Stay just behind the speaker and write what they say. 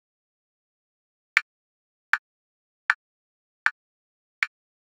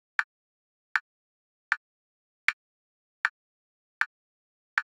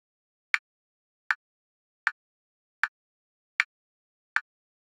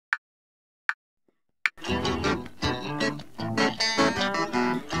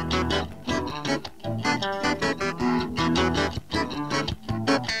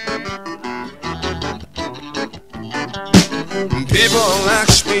People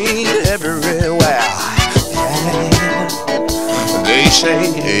ask me everywhere, yeah. They say,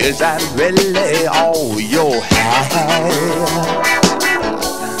 is that really all you have?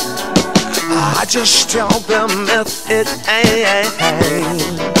 I just tell them if it ain't,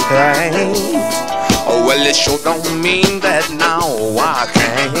 well, it sure don't mean that now I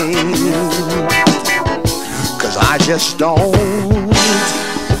can't, 'cause I just don't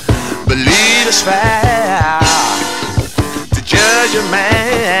believe it's fair to judge a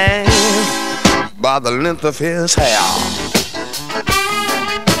man by the length of his hair.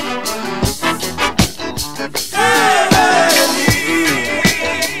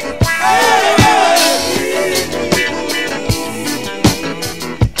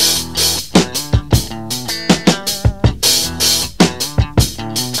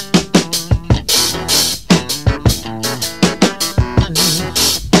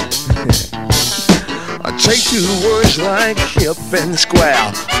 Take two words like hip and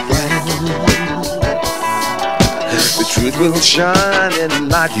square. The truth will shine and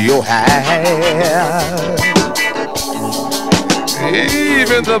not your hair.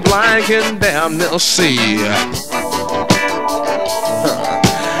 Even the blind can damn near see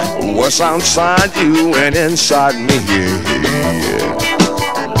what's outside you and inside me.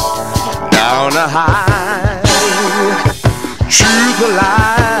 Down the high, truth the lie.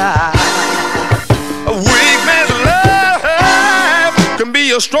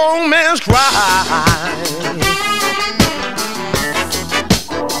 A strong man's cry.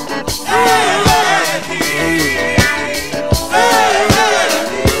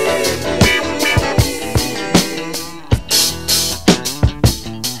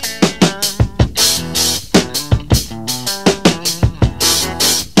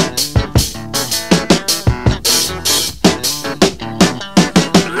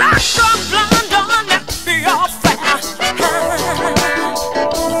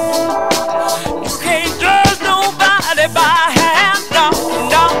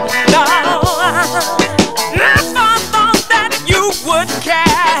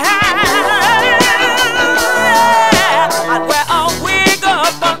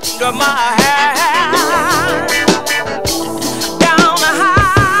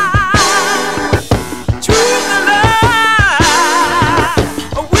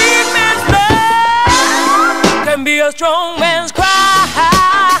 Strong man's cry.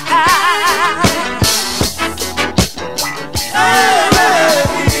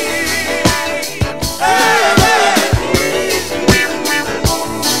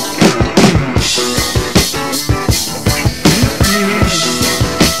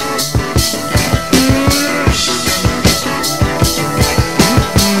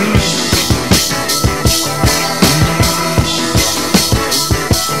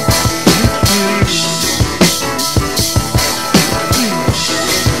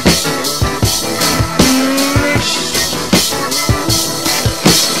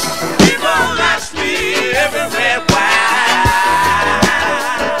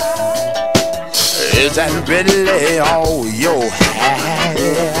 Is that really all you have?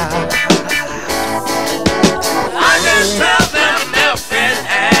 I just tell them if it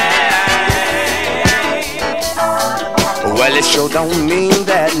ain't. Well, it sure don't mean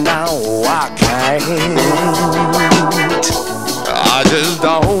that now I can't. I just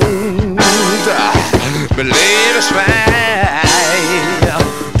don't believe it's fair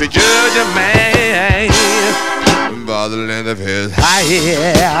to judge a man by the length of his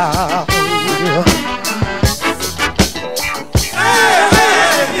hair.